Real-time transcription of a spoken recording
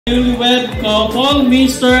Newlywed couple,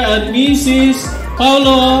 Mr. and Mrs.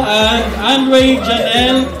 Paulo and Andre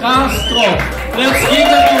Janelle Castro. Let's give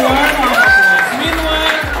them a round of applause.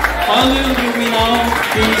 Meanwhile, Paulo will now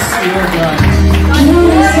kiss your bride.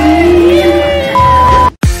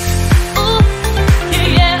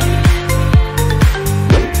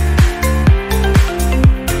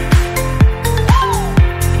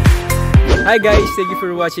 Hi guys! Thank you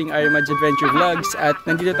for watching our Madj Adventure Vlogs at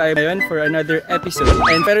nandito tayo ngayon for another episode.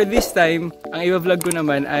 And pero this time, ang i-vlog ko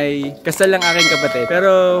naman ay kasal lang aking kapatid.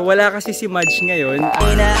 Pero wala kasi si Madj ngayon.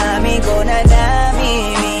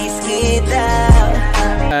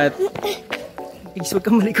 At please, huwag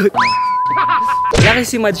kang malikot. Wala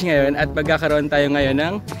kasi si Madj ngayon at magkakaroon tayo ngayon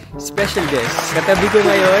ng special guest. Katabi ko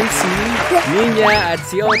ngayon si Ninya at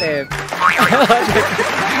si Otep.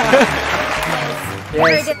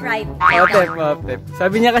 Yes. Heard it right. Otep.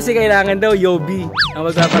 Sabi niya kasi kailangan daw Yobi ang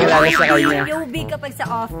magpapakilala sa kanya. Yobi kapag sa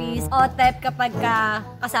office, Otep kapag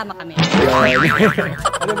kasama kami.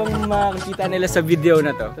 Ano bang makikita nila sa video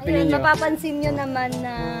na to? Ayun, mapapansin nyo naman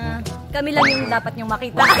na kami lang yung dapat nyong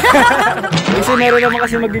makita. Kasi meron naman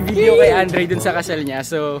kasi mag-video kay Andre dun sa kasal niya.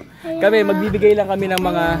 So kami, magbibigay lang kami ng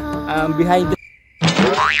mga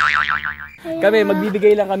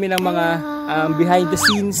behind the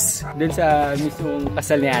scenes dun sa mismong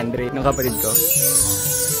kasal ni Andre, ng kapatid ko.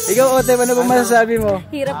 Ikaw, Otep, ano ba masasabi mo?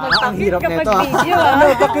 Hirap magpakit kapag video. Ano,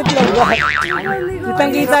 pakit lang ba?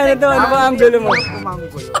 Kitang-kita na to, ano ba ang gulo mo?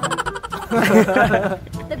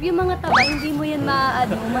 Sabi yung mga taba, hindi mo yan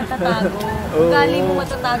matatago. Ugali mo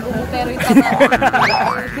matatago mo, pero yung taba.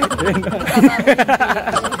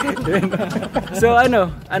 So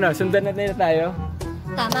ano, sundan na nila tayo?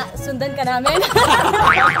 Tama, sundan ka namin.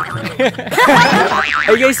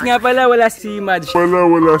 Hey guys, nga pala, wala si Madj.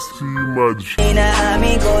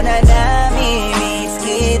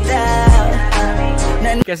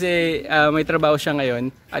 Kasi may trabaho siya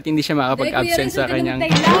ngayon at hindi siya makapag-absent sa kanyang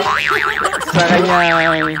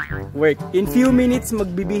work. In few minutes,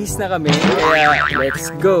 magbibihis na kami. Kaya,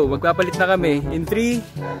 let's go. Magpapalit na kami. In 3,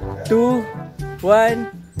 2,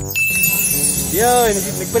 1... Yun,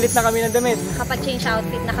 nagpalit na kami ng damit. Kapag-change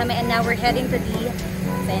outfit na kami and now we're heading to the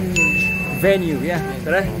venue. Venue, yeah.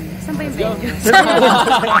 Tara. Saan ba yung venue?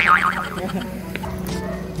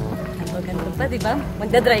 Maganda pa, diba?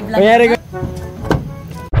 Magdadrive lang.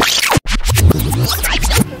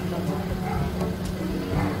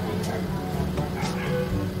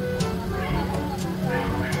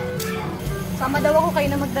 Sama daw ako kayo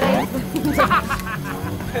na magdrive.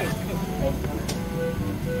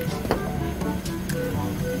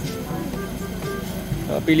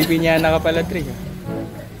 Pilipiniana ka pala, Trick.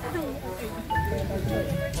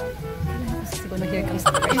 Siguro na here comes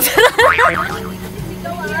the price.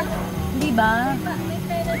 Di ba?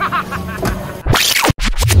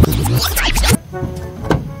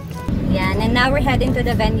 Yan, and now we're heading to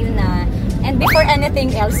the venue na. And before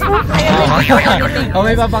anything else,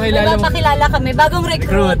 may papakilala kami. Bagong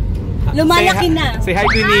recruit. Lumalaki na. Say hi,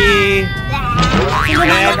 Queenie.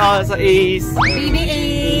 And also is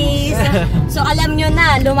BBA. So alam nyo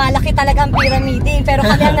na, lumalaki talaga ang pyramid, pero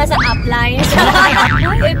kami ang nasa upline.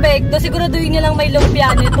 Epekto, siguraduhin nyo lang may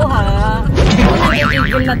lumpia nito, ha?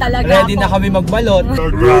 Nagigigil na talaga ready ako. Na kami magbalot.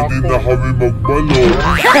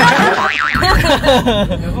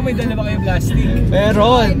 Ako, may dala ba kayo plastic?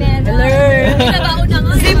 Meron.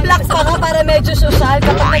 Ziplock pa ka para medyo social.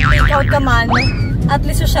 Kapag nag-take out ka man, at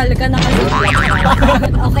least social ka na kasi.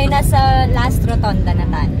 Okay, nasa last rotonda na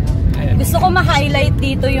tayo. Gusto ko ma-highlight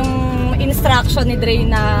dito yung instruction ni Dre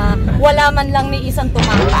na wala man lang ni isang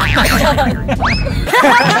tumama.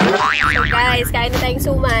 So guys, kain na tayong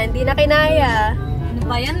suman. Hindi na kinaya. Ano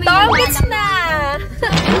ba yan? Tongits na!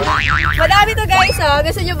 Madami to guys, oh.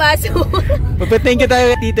 Gusto nyo ba? Thank you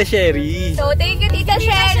tayo Tita Sherry. So thank you Tita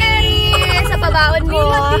Sherry sa pabaon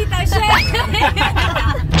mo. Tita Sherry!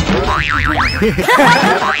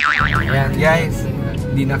 Ayan guys,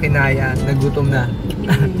 hindi na kinaya. Nagutom na.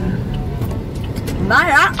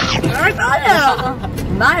 Mara!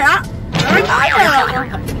 Mara!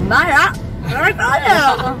 Mara!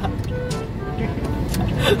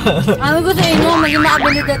 Ano ko sa inyo, maging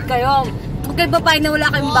maabilidad kayo. Huwag kayo babae na wala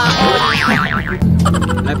kayong bakon.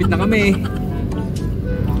 Lapit na kami.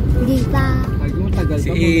 Hindi pa.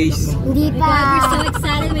 Si Ace. Hindi pa. We're so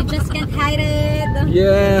excited, we just can't hide it.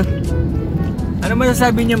 Yeah. Ano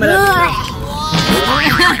masasabi niyo malapit na?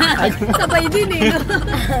 Sabay din eh.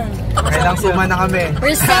 Kailang suma na kami.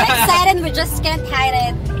 We're so excited, we just can't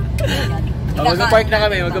hide it. Mag-park na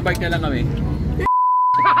kami, mag-park na lang kami.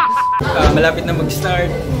 Malapit na mag-start.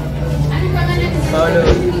 Paulo.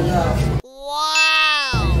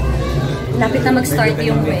 Wow! Lapit na mag-start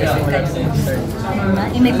yung wedding.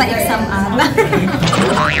 May pa-exam ata.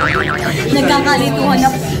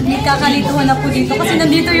 Nagkakalituhan na po dito. Kasi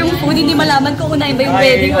nandito yung food, hindi malaman kung unahin ba yung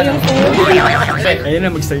wedding o yung food. Ayun na,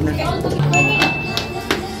 mag-start na.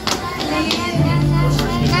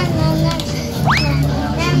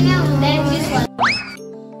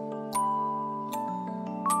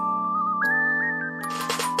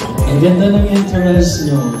 Ang ganda ng interest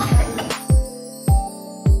nyo.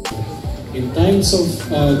 In times of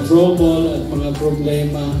trouble at mga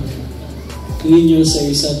problema ninyo sa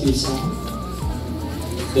isa't isa,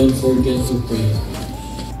 don't forget to pray.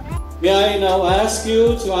 May I now ask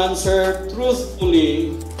you to answer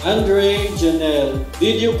truthfully, Andre, Janelle,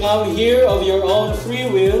 did you come here of your own free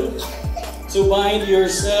will to bind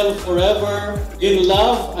yourself forever in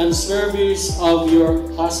love and service of your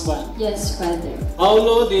husband? Yes, Father.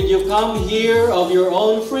 Paulo, did you come here of your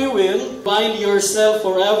own free will, bind yourself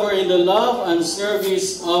forever in the love and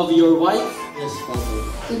service of your wife? Yes, Father.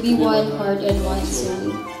 To be one heart and one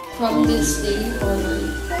soul, from this day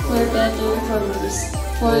forward, for better, for worse,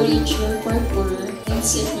 for richer, for poorer, in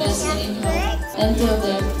sickness and in health, until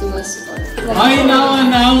death do us part. I now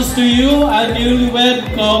announce to you a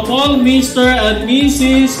newlywed couple, Mr. and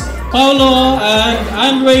Mrs. Paulo and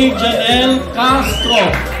Andre Janelle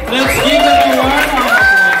Castro. Let's give them a warm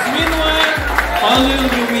applause. Meanwhile, Paulo,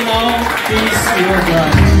 you will now kiss your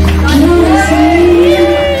bride.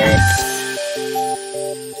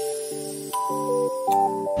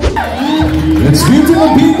 Let's give them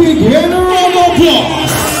a big hand of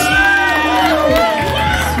applause.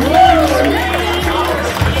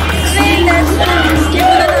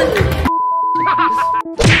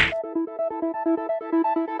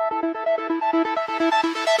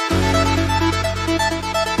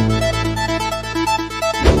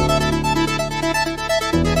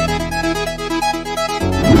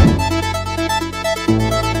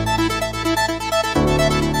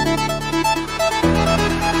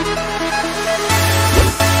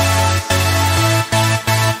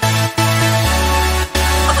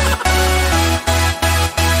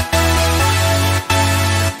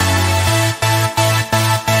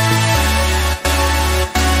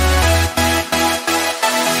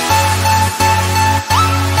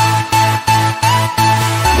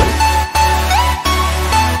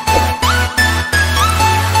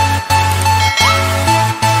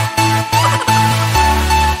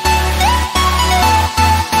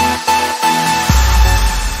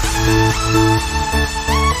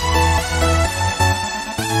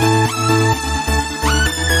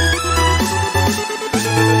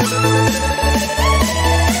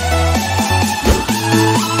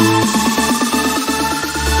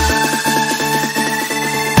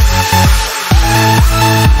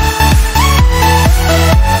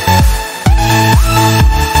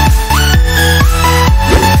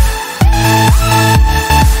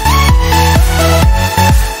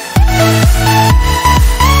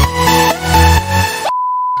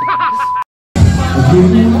 Good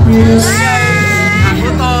news!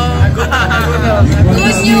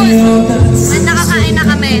 Nakakain na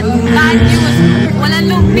kami. Bad news! Walang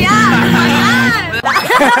lumpia!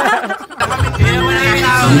 Kaya mo na yung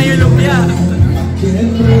tao na yung lumpia.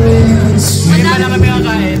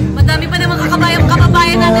 Madami pa naman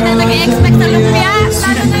kababayan natin na nag-i-expect sa lumpia.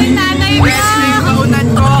 Lalo na yung nanay ko. Kaunan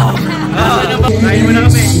ko. Kain mo na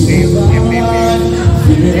kami.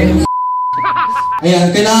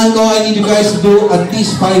 Ayan, kailangan ko, I need you guys to do at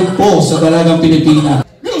least 5 pulls sa Dalagang Pilipina.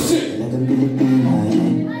 Dalagang Pilipina,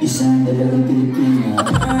 isang Dalagang Pilipina.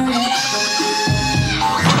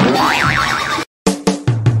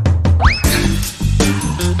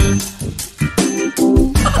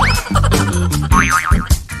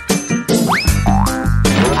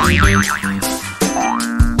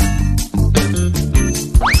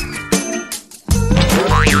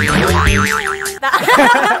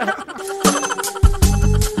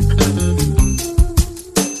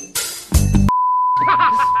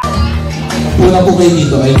 Una po kayo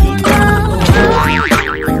dito ay...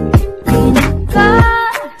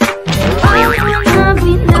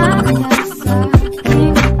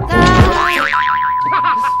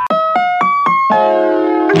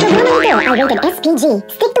 SPG.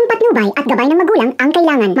 Striktong patnubay at gabay ng magulang ang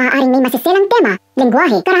kailangan. Maaaring may masiselang tema,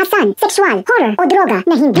 lengguwahe, karahasan, sexual, horror o droga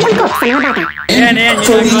na hindi angkop sa mga bata.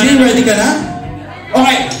 So DJ, ready ka na?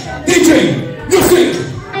 Okay, DJ, music!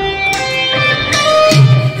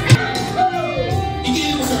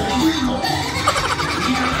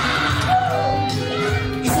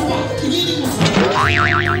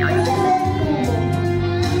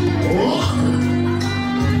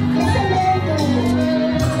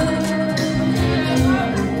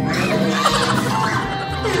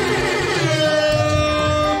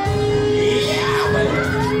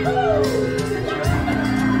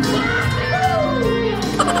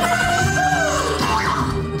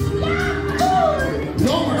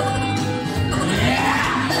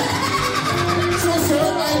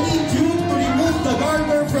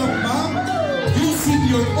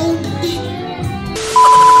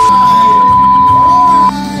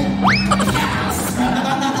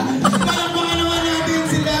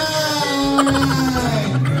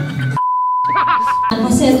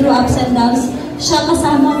 through ups and downs, siya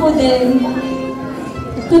kasama ko din.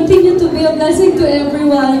 Continue to be a blessing to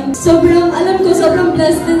everyone. Alam ko, sobrang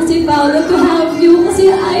blessed din si Paulo to have you.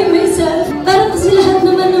 Kasi I myself, parang kasi lahat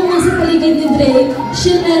naman ng nasa paligid ni Drake,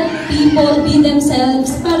 she let people be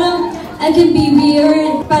themselves. Parang, I can be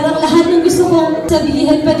weird. Parang lahat ng gusto kong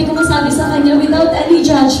sabihin, pwede ko masabi sa kanya without any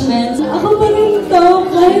judgment. Ako pa rin ito,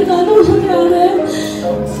 kahit anong nangyari.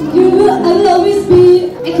 I'll always be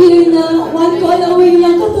here na one call away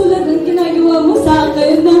lang, katulad ng ginagawa mo sa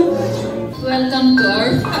akin. Welcome to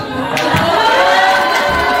our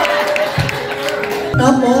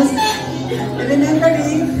Tapos,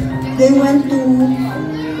 elementary, they went to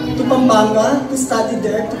Pampanga to study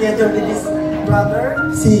there together with his brother,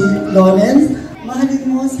 si Lawrence. Mahalin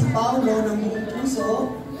mo si Paulo ng buong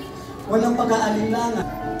puso, walang pag-aalinlangan.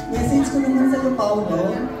 Message ko naman sa iyo,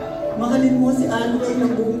 Paulo, mahalin mo si Alway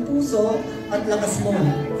ng buong puso at lakas mo.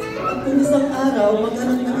 At kung isang araw,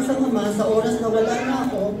 maghanap ng isang ama sa oras na wala na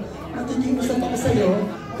ako, makikiusap ako sa iyo,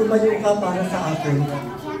 tumayo ka para sa akin.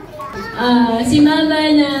 Si Mama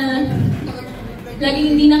na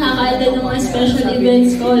laging hindi nakaka-attend ng mga special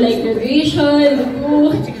events ko like graduation,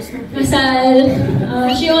 kasal.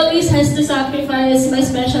 She always has to sacrifice my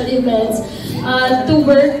special events to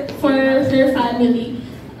work for her family.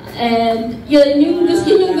 And yun yung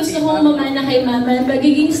gusto kong mamana kay Mama,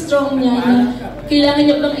 pagiging strong niya na kailangan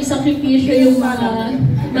niya pang isakripisyo yung mga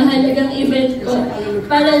mahalagang event ko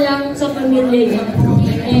para lang sa pamilya niya.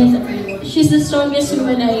 And she's the strongest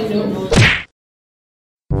woman I know.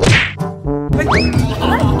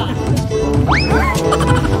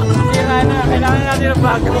 Kailangan natin ng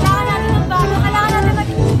bago. Kailangan natin mag...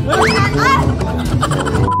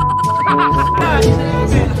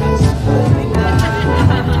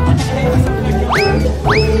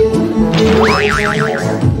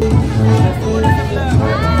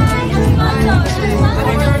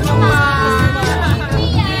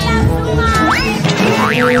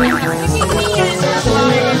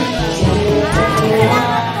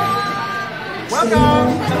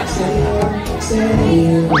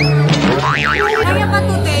 Kaya pa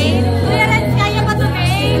today? Kuya Reds, kaya pa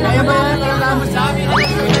today? Kaya ba yan? Nalaman sa amin.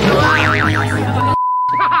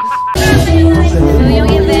 So yung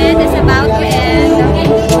event is about to end.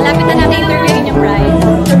 Lapit na natin interviewin yung bride.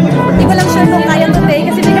 Hindi ko lang sure kung kaya today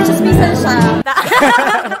kasi may kachismisan siya.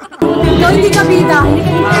 No, hindi ka bida. Hindi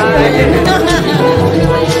ka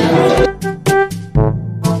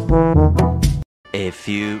A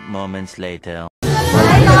few moments later.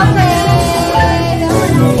 Hi, Coffee!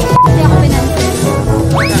 Hindi ako pinansin.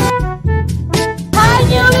 Hi,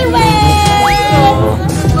 newlyweds!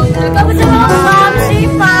 Kamusta mo, Papsi?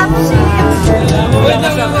 Papsi! Wait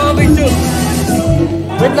lang, picture.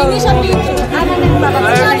 Wait lang. Hindi siya picture. Ano ba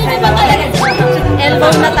talaga?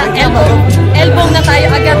 Elbow na tayo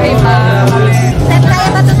agad, diba? Kaya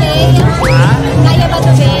ba today? Kaya ba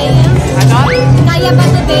today? Ano? Kaya ba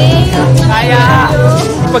today? Kaya!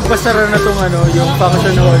 Pagpasara na tong yung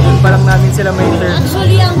function hall, yun parang namin sila may turn.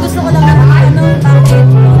 Actually, ang gusto ko lang bakit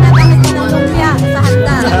natamit ko ng lumpia sa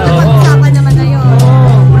handa. Pag-usapan naman na yun.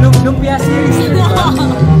 Lumpia series.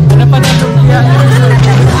 Ano pa ng lumpia?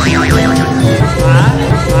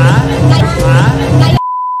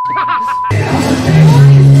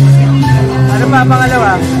 Ano pa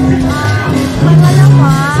pangalawa?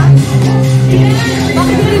 Pangalawa?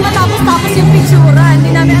 Bakit hindi matapos-tapos yung pictura? Hindi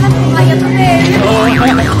namin alam kung kaya today.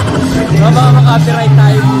 Baka maka-copyright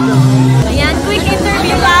tayo dito. Ayan, quick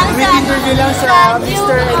interview lang sa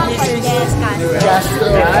Mr. and Mrs.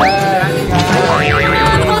 Castro.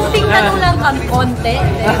 Konting tanong lang kami, konti.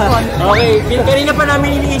 Okay, kanina pa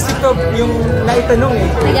namin iniisip to yung naitanong eh.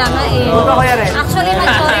 Kaya nga eh. Buto ko yan eh. Actually,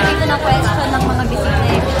 nag-sorry dito na question ng mga bisita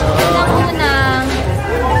eh. Unang-unang,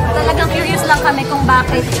 talagang curious lang kami kung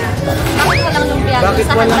bakit walang lumpia Bakit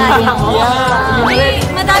sa walang handa niya. lumpia?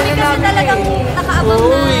 Madami kasi talagang nakaabang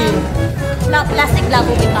na plastic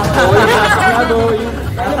labo bitaw.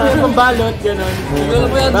 Yung pambalot, gano'n.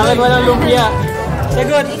 Bakit walang lumpia?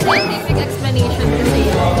 Sagot! Scientific explanation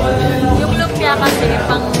kasi yung lumpia kasi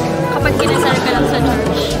kapag kinasal ka lang sa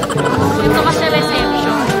church. Ito kasi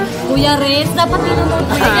reception. Kuya Rez, dapat nilunod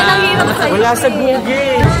mo. Yan ang hirap sa'yo. Wala sa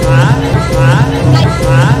Google.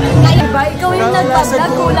 Kaya ba? Ikaw yung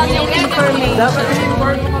nagpaglag, kulang yung information. Dapat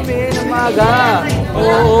in-inform mo kami ng maaga.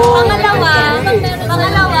 Oo. Pangalawa,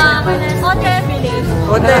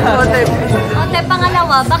 Ote,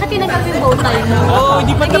 pangalawa, bakit tinanggap yung bow tie mo? Oo,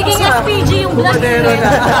 hindi pa tapos nagiging SPG yung vlog.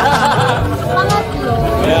 Pangatlo.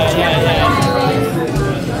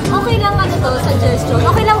 Okay lang suggestion.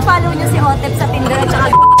 Okay lang follow nyo si Otep sa Tinder at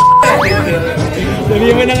saka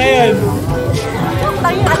sabihin mo na ngayon.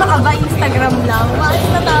 ano ka ba? Instagram lang. Maalis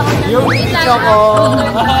na tao na. Yung picture ko.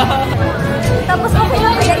 Tapos okay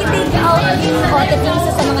lang kaya i-take out yung content yung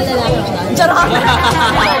isa sa mga lalaki dyan. Charot!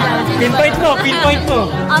 Pinpoint mo, pinpoint mo.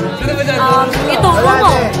 Ito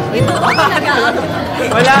mo. Ito mo talaga.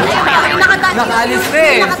 Wala. Nakaalis na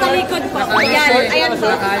eh. Nakatalikod pa. Ayan po.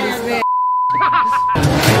 Nakaalis na eh.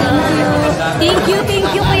 Thank you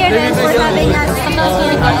Kuya Ren for having us sa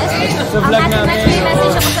podcast. Ang ating next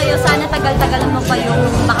message ako sa'yo, sana tagal-tagal mo pa yung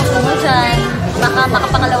bakasyon mo dyan. Baka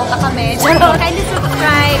makapangalawa pa kami. Kindly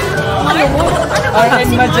subscribe.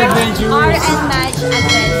 R&Madj Adventures. R&Madj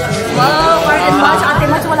Adventures. Wow, R&Madj. Ate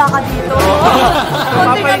Madj, wala ka dito.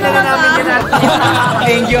 Papalitan na namin yun natin.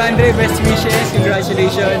 Thank you, Andre. Best wishes.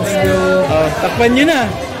 Congratulations. Takpan nyo na.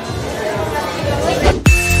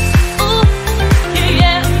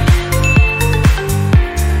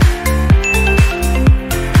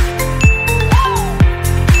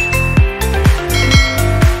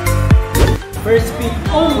 First pick.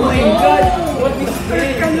 Oh my God! What is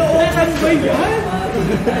this? Kalookan ba yan?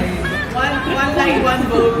 One like, one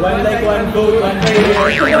vote. One like, one vote. One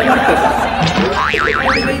prayer.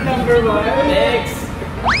 Candidate number 1. Next.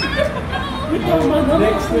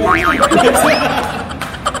 Next. Next.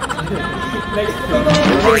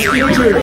 Next.